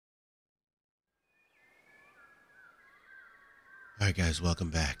Alright guys,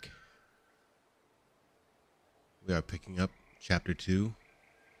 welcome back. We are picking up chapter 2,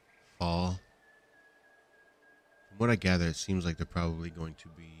 Fall. From what I gather, it seems like they're probably going to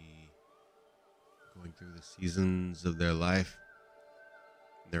be going through the seasons of their life,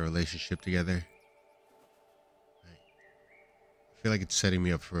 their relationship together. I feel like it's setting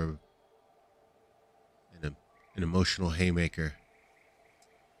me up for an emotional haymaker.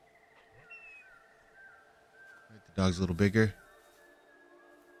 The dog's a little bigger.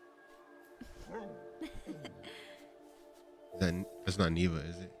 That's not Neva,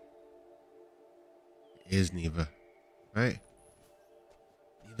 is it? It is Neva, right?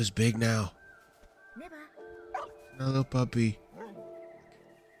 Neva's big now. Neva. Not a little puppy.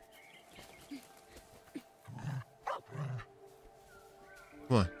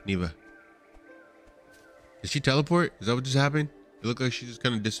 Come on, Neva. Did she teleport? Is that what just happened? It looked like she just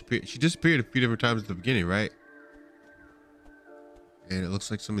kind of disappeared. She disappeared a few different times at the beginning, right? And it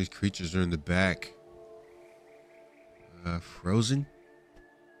looks like some of these creatures are in the back. Frozen?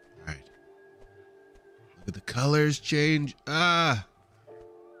 Alright. Look at the colors change. Ah!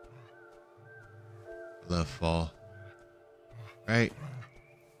 I love fall. Right?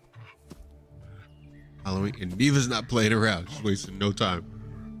 Halloween. And Neva's not playing around. She's wasting no time.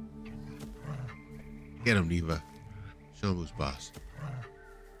 Get him, Neva. Show him who's boss.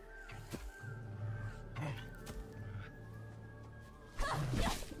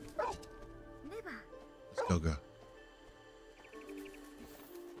 Neva. Let's go, girl.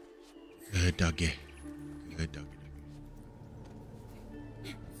 Good doggy. Good doggy.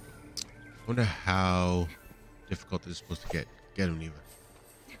 I wonder how difficult this is supposed to get. Get him, Neva.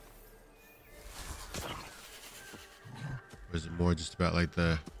 Or is it more just about like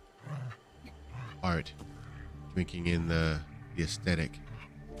the art, drinking in the aesthetic?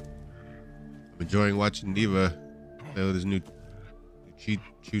 I'm enjoying watching Neva play with his new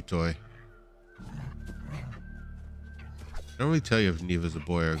chew toy. I don't really tell you if Neva's a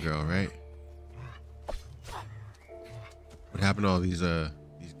boy or a girl, right? What happened to all these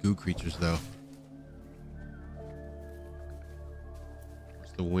goo creatures though?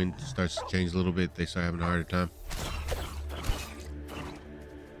 Once the wind starts to change a little bit, they start having a harder time.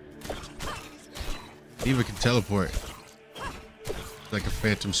 Neva can teleport. Like a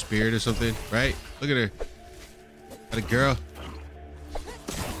phantom spirit or something, right? Look at her. Got a girl.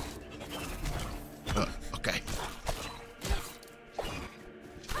 Okay.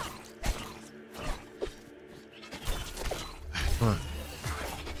 Come on.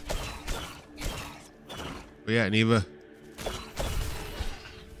 But yeah, Neva.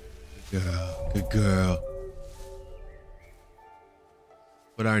 Good girl. Good girl.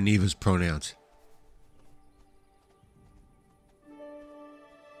 What are Neva's pronouns?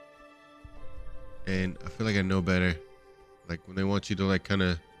 And I feel like I know better. Like when they want you to like kind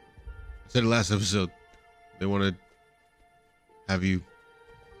of, I said it last episode, they want to have you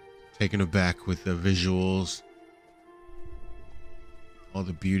taken aback with the visuals, all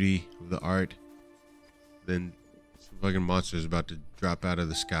the beauty of the art. Then some fucking monster is about to drop out of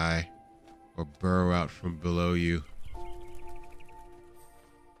the sky or burrow out from below you.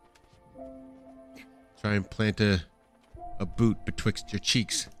 Try and plant a boot betwixt your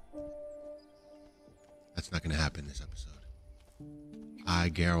cheeks. That's not going to happen this episode. I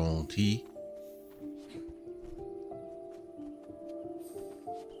guarantee.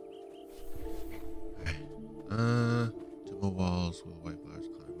 Alright. Timber walls with white flowers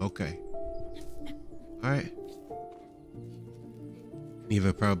climb. Okay. Alright.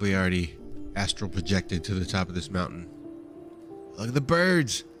 Neva probably already astral projected to the top of this mountain. Look at the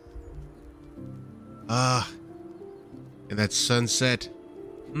birds. Ah. And that sunset.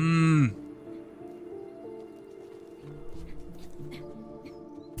 Mmm.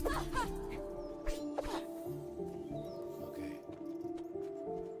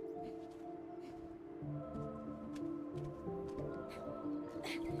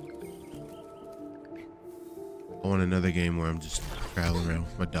 I want another game where I'm just traveling around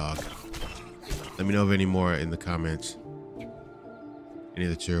with my dog. Let me know of any more in the comments. Any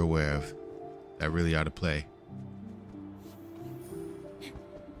that you're aware of that I really ought to play.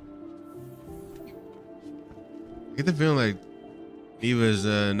 I get the feeling like Neva's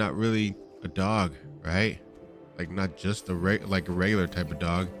not really a dog, right? Like not just a regular type of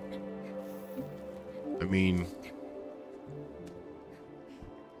dog. I mean,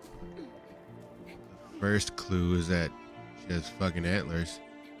 first clue is that she has fucking antlers.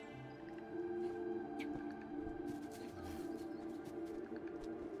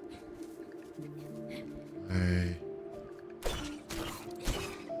 Alright.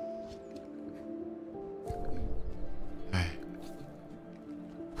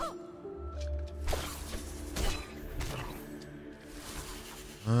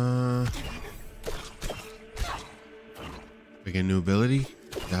 ability?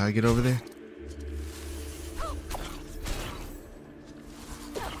 Is that how I get over there?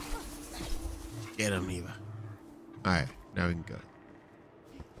 Get him, Neva. Alright, now we can go.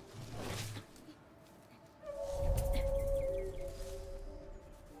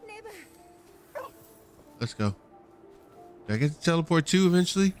 Neva. Let's go. Do I get to teleport too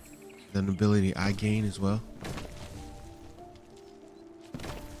eventually? An ability I gain as well.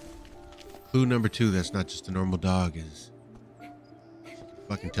 Clue number 2, that's not just a normal dog, is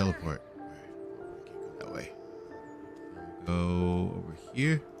fucking teleport. Alright, can't go that way. Go over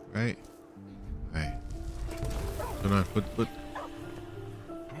here, right? Alright. What's going on? What?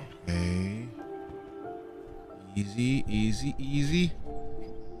 Okay. Easy, easy, easy.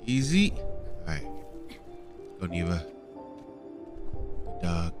 Easy. Alright. Go, Neva. Good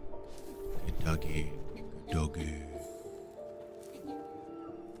dog. Good doggy. Good doggy.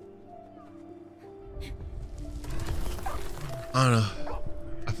 I don't know.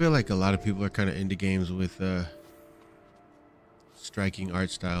 I feel like a lot of people are kind of into games with striking art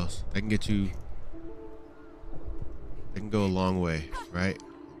styles. That can get you. That can go a long way, right?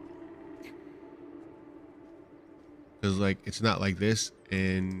 Because like it's not like this,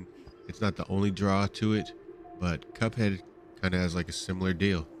 and it's not the only draw to it, but Cuphead kind of has like a similar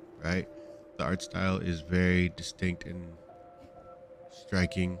deal, right? The art style is very distinct and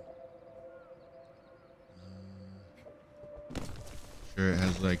striking. Sure, it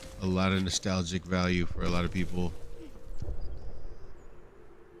has like a lot of nostalgic value for a lot of people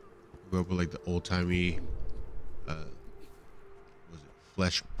who grew up with like the old-timey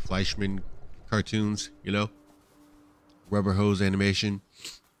was it Fleischman cartoons, you know, rubber hose animation.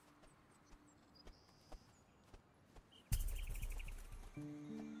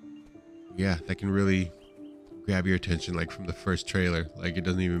 Yeah, that can really grab your attention like from the first trailer. Like it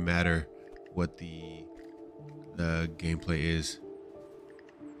doesn't even matter what the gameplay is.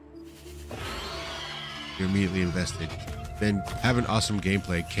 You're immediately invested. Then having awesome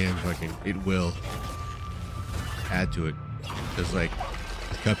gameplay it will add to it. Because like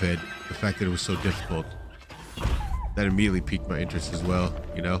Cuphead, the fact that it was so difficult, that immediately piqued my interest as well.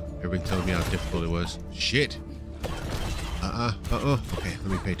 You know, everybody telling me how difficult it was. Shit. Okay, let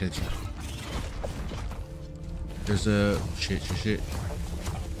me pay attention. There's a shit.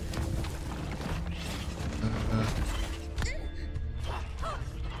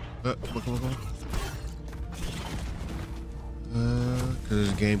 Come on. Cause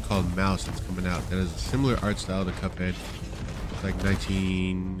there's a game called Mouse that's coming out that has a similar art style to Cuphead. It's like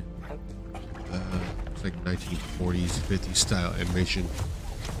 1940s, 50s style animation.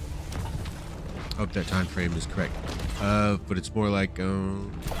 I hope that time frame is correct. But it's more like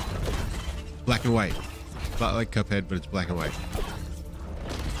black and white. A lot like Cuphead, but it's black and white.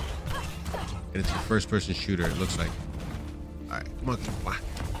 And it's a first-person shooter, it looks like. Alright, come on.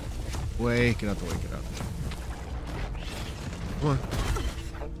 Way, get out the way, get out. Come on.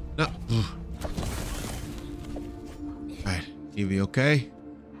 No. Alright, Evie, okay?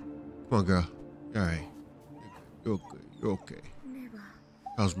 Come on, girl. Alright. You're okay. You're okay. Neva.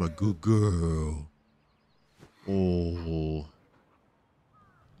 How's my good girl? Oh.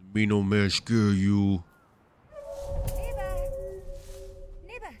 Me no man scare you.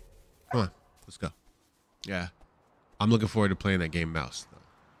 Neva. Come on, let's go. Yeah. I'm looking forward to playing that game Mouse, though.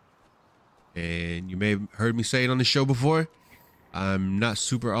 And you may have heard me say it on the show before. I'm not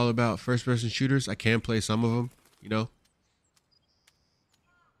super all about first-person shooters. I can play some of them, you know.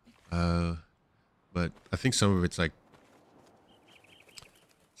 But I think some of it's like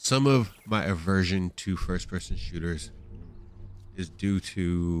some of my aversion to first-person shooters is due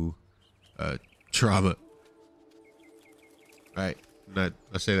to trauma. Right? I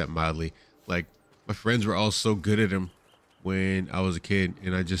say that mildly. Like my friends were all so good at them when I was a kid,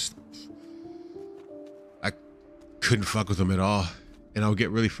 and I couldn't fuck with them at all, and I would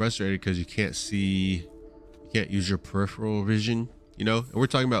get really frustrated because you can't use your peripheral vision, you know. And we're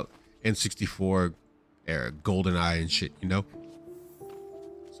talking about N64 era, GoldenEye and shit, you know.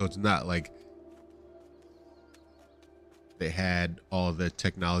 So it's not like they had all the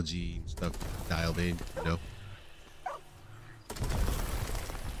technology and stuff dialed in, you know.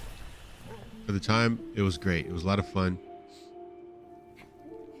 For the time, it was great. It was a lot of fun.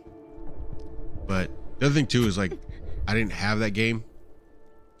 But the other thing too is like I didn't have that game,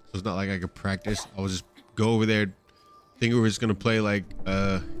 so it's not like I could practice. I would just go over there, think we were just gonna play like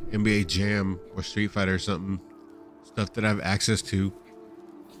NBA Jam or Street Fighter or something, stuff that I have access to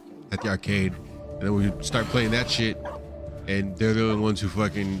at the arcade, and then we would start playing that shit, and they're the only ones who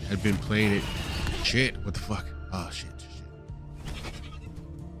fucking had been playing it. Shit, what the fuck? Oh shit.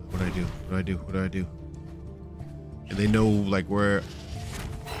 What do I do? and they know like where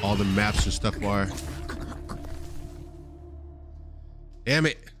all the maps and stuff are. Damn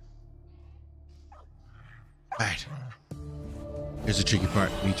it. Alright. Here's the tricky part.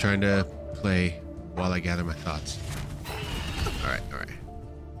 Me trying to play while I gather my thoughts. Alright, alright.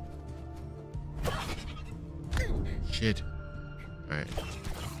 Shit. Alright.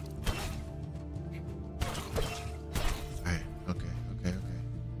 Alright, okay, okay, okay.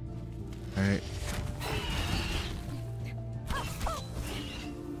 Alright.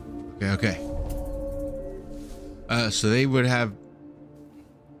 Okay, okay. So they would have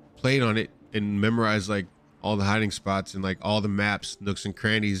played on it and memorized like all the hiding spots and like all the maps, nooks and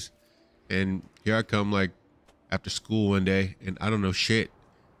crannies. And here I come like after school one day and I don't know shit,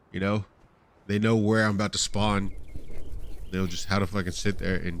 you know? They know where I'm about to spawn. They'll just how to fucking sit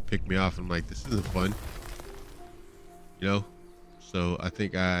there and pick me off. I'm like, this isn't fun, you know? So I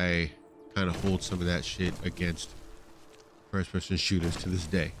think I kind of hold some of that shit against first-person shooters to this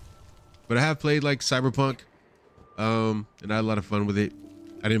day. But I have played like Cyberpunk, and I had a lot of fun with it.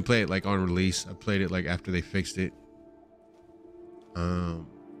 I didn't play it like on release. I played it like after they fixed it. So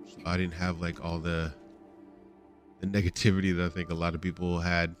I didn't have like all the negativity that I think a lot of people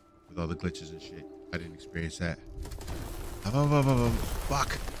had with all the glitches and shit. I didn't experience that.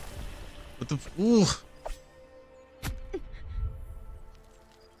 Fuck. What the? Ooh.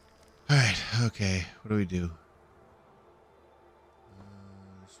 All right. Okay. What do we do?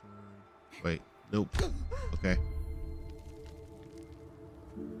 This one. Wait. Nope. Okay.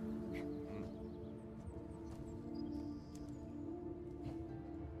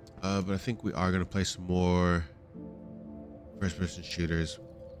 But I think we are gonna play some more first-person shooters.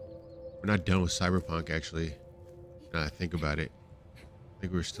 We're not done with Cyberpunk, actually. Now I think about it, I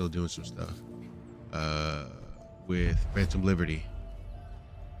think we're still doing some stuff with Phantom Liberty.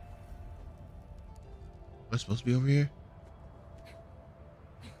 Am I supposed to be over here?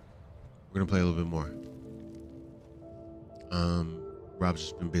 We're gonna play a little bit more. Rob's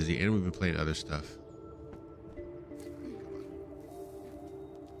just been busy, and we've been playing other stuff.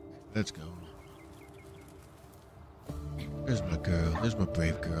 Let's go. There's my girl. There's my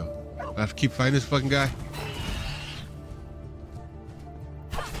brave girl. I have to keep fighting this fucking guy.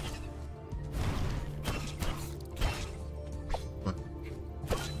 Come on.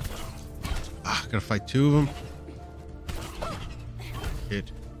 Ah, gotta fight two of them.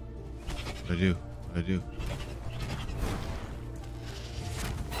 Shit. What do I do? What do I do?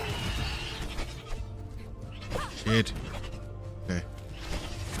 Shit. Okay.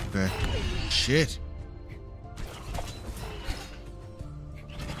 Okay. Shit.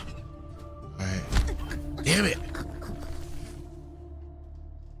 Alright. Damn it.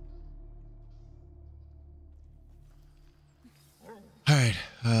 Alright.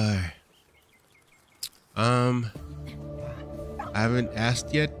 I haven't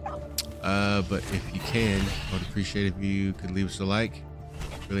asked yet, but if you can, I would appreciate if you could leave us a like.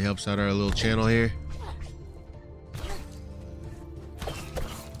 It really helps out our little channel here.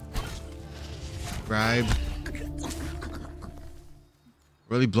 Subscribe.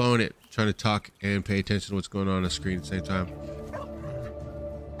 Really blowing it, trying to talk and pay attention to what's going on the screen at the same time.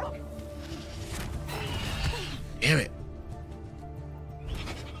 Damn it.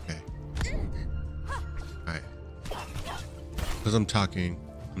 Okay. Alright. Because I'm talking,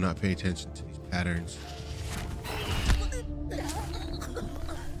 I'm not paying attention to these patterns.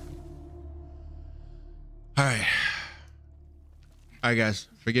 Alright. Alright guys,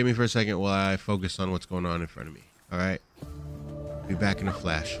 forgive me for a second while I focus on what's going on in front of me. Alright? Be back in a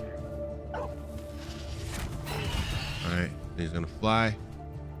flash. Alright, he's gonna fly.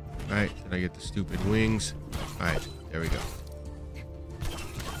 Alright, then I get the stupid wings. Alright, there we go.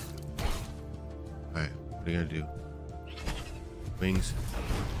 Alright, what are you gonna do? Wings.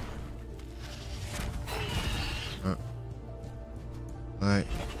 Alright,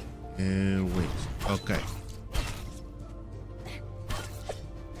 and wings. Okay.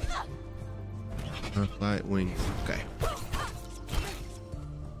 Fly wings. Okay.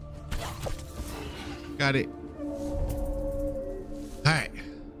 Got it. Alright.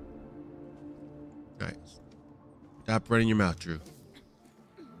 Alright. Stop running your mouth, Drew.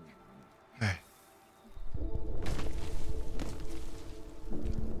 Alright.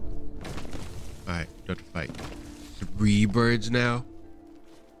 Alright, you have to fight 3 birds now.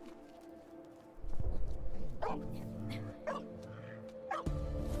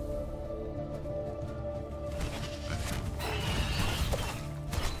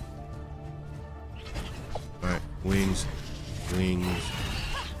 Wings. Wings.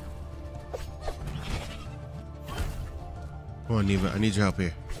 Come on, Neva. I need your help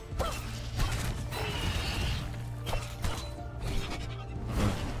here.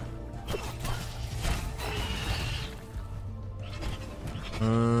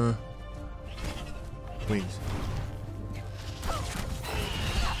 Wings.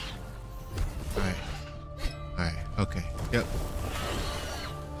 Alright. Alright, okay. Yep.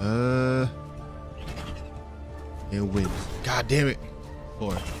 And wings. God damn it.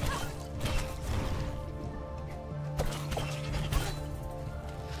 4.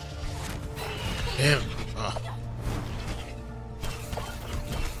 Damn. Oh.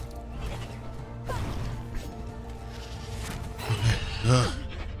 Okay.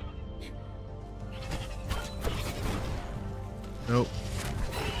 Nope.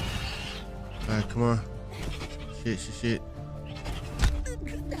 Alright, come on. Shit.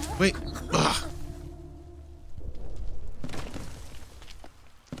 Wait. Ugh.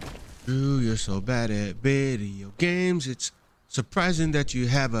 Ooh, you're so bad at video games. It's surprising that you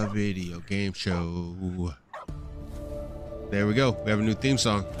have a video game show. There we go. We have a new theme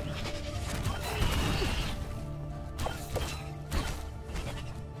song.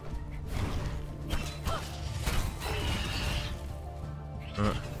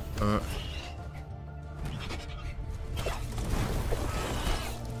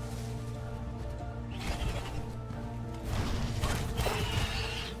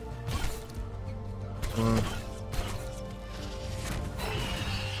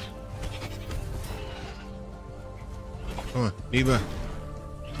 Come on, Neva.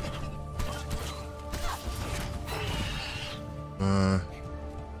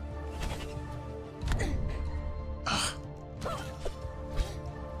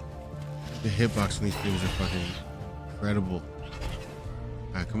 The hitbox on these things are fucking incredible.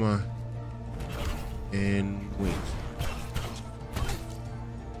 Alright, come on. And wings.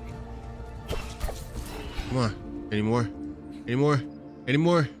 Come on. Any more? Any more? Any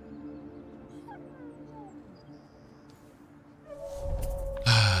more?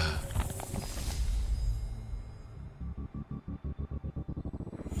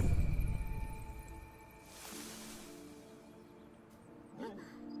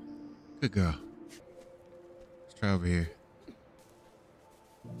 Good girl. Let's try over here.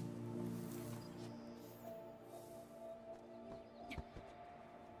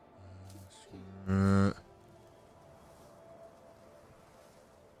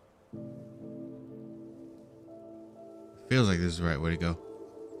 Feels like this is the right way to go.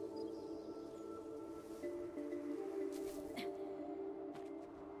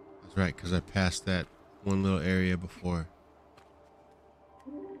 That's right, because I passed that one little area before.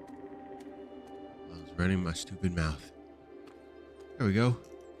 Running my stupid mouth. There we go.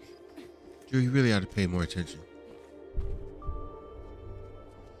 Drew, you really ought to pay more attention.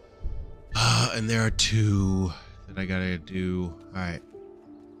 And there are 2 that I gotta do. Alright.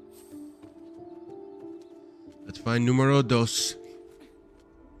 Let's find numero 2.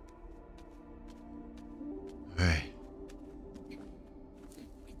 Alright.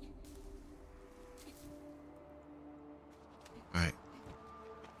 Alright.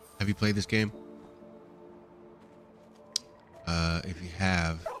 Have you played this game? If you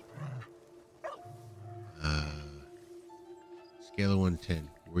have, scale of 1 to 10,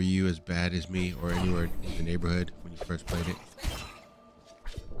 were you as bad as me or anywhere in the neighborhood when you first played it?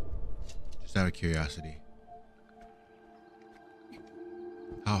 Just out of curiosity.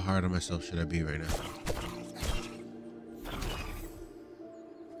 How hard on myself should I be right now?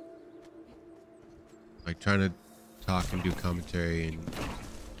 Like, trying to talk and do commentary and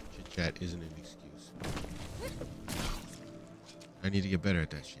chit chat isn't an excuse. I need to get better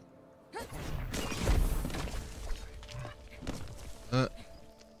at that shit.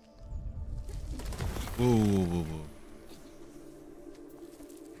 Whoa.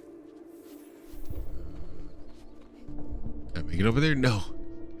 Can I make it over there? No.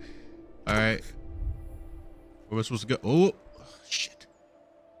 Alright. Where am I supposed to go? Oh, shit.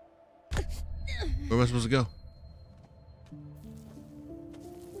 Where am I supposed to go?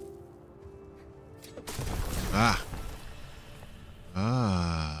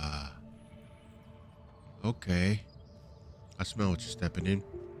 Okay. I smell what you're stepping in.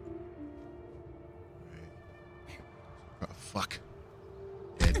 Right. Oh, fuck.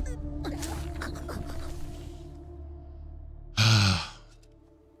 Dead. Okay.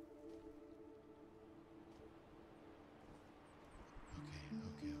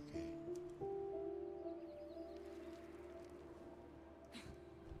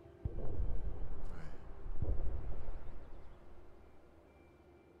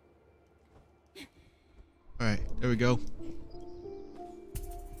 Alright, there we go.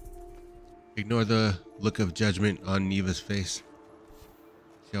 Ignore the look of judgment on Neva's face.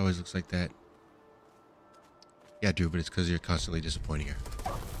 She always looks like that. Yeah, Drew, but it's because you're constantly disappointing her.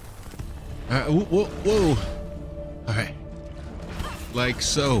 Alright, whoa. Alright. Like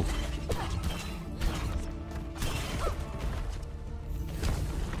so.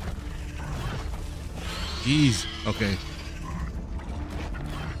 Jeez. Okay.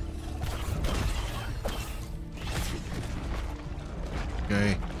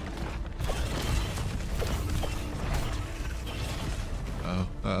 Okay. Uh-oh.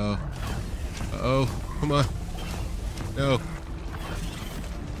 Uh-oh. Uh-oh. Come on. No.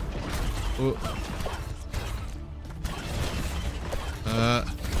 Oh.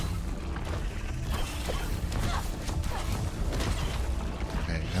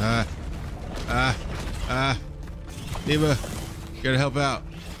 Okay. Neva, you gotta help out.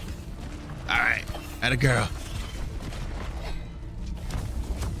 All right. Atta girl.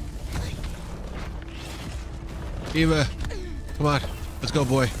 Neva, come on. Let's go,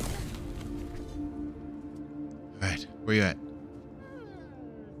 boy. All right. Where you at?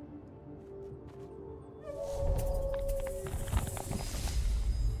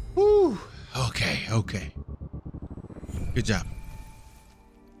 Woo. Okay. Okay. Good job.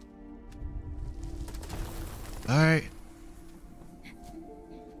 All right.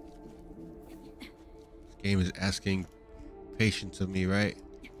 This game is asking patience of me, right?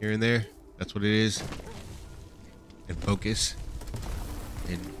 Here and there. That's what it is. And focus.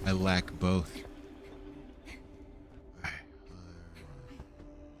 And I lack both. All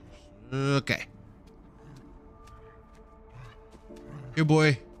right. Okay. Here,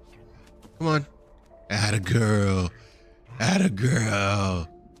 boy. Come on. Atta girl. Atta girl.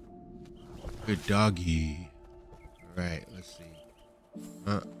 Good doggy. All right, let's see.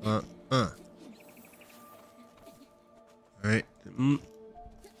 All right.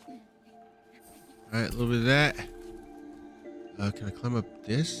 All right, a little bit of that. Can I climb up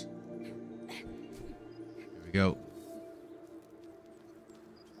this? There we go.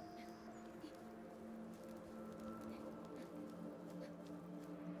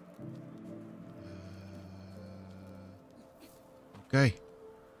 Okay.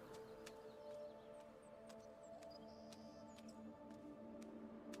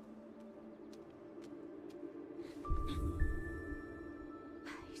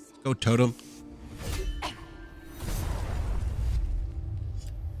 Go, Totem.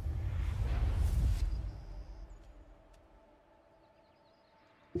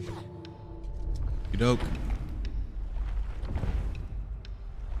 You doke.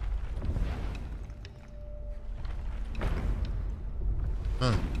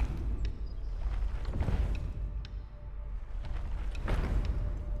 Huh.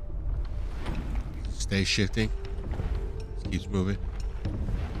 Stay shifting. Just keeps moving.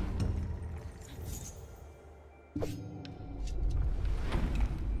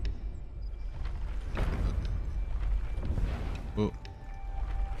 Oh.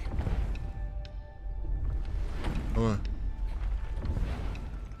 Come on.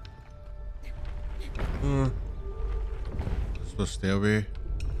 Come on. Supposed to stay over here.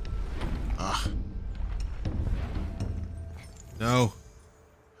 Ah. No.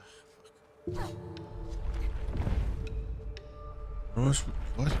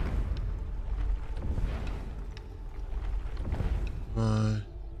 What? Come on.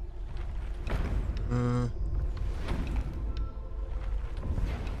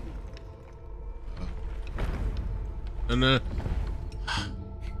 No.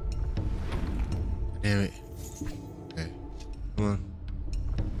 Damn it. Okay. Come on.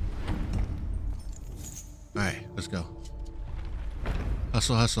 Alright, let's go.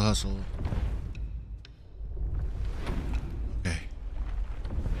 Hustle, hustle, hustle. Okay.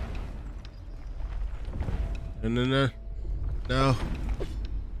 No. No.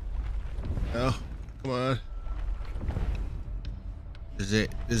 Come on. This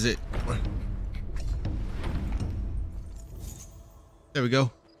is it. Come on. There we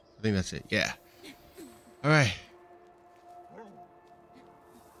go. I think that's it. Yeah. All right.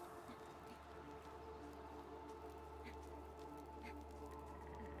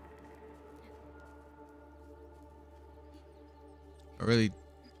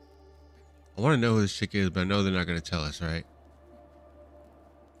 I want to know who this chick is, but I know they're not going to tell us, right?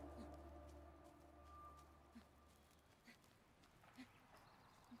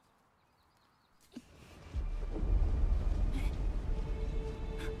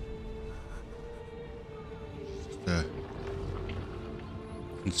 Just a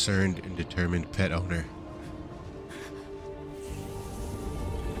concerned and determined pet owner.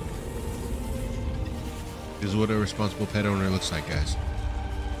 This is what a responsible pet owner looks like, guys.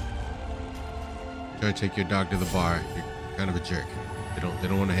 Try to take your dog to the bar. You're kind of a jerk. They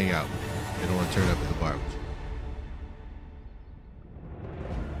don't want to hang out. They don't want to turn up at the bar with you.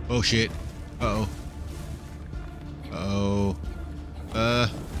 Oh shit. Uh-oh. Uh-oh.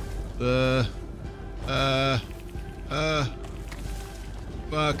 Uh,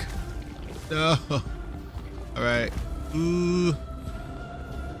 fuck. No. Alright. Ooh.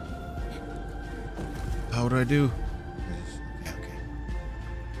 What do I do? Okay, okay.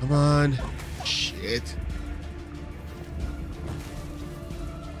 Come on. Shit.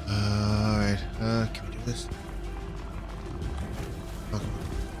 Alright. Can we do this? Okay.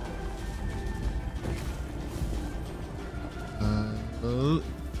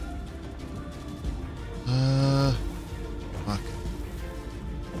 Fuck.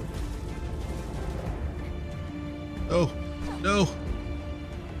 No. No.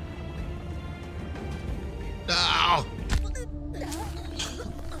 No.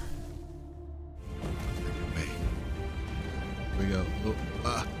 Wait. Here we go.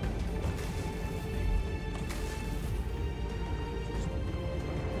 Oh,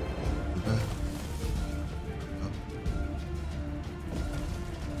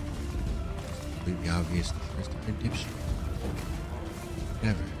 Completely obvious the first time, dipshit.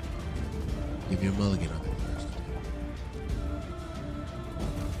 Never. Give you a mulligan on that first time.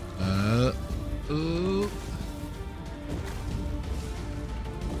 Ooh.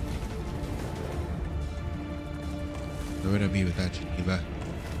 Where would I be without you, Neva?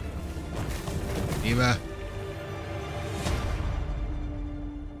 Neva?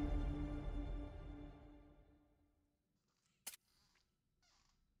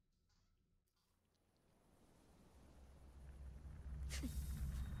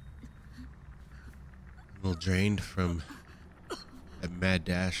 I'm a little drained from that mad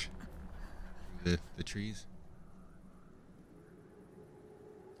dash through the trees.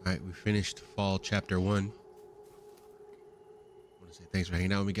 Alright, we finished Fall Chapter 1. I want to say thanks for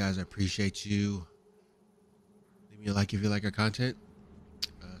hanging out with me, guys. I appreciate you. Leave me a like if you like our content.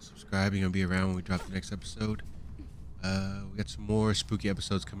 Subscribe. You're going to be around when we drop the next episode. We got some more spooky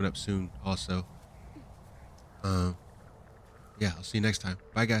episodes coming up soon also. Yeah, I'll see you next time.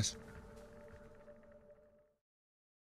 Bye, guys.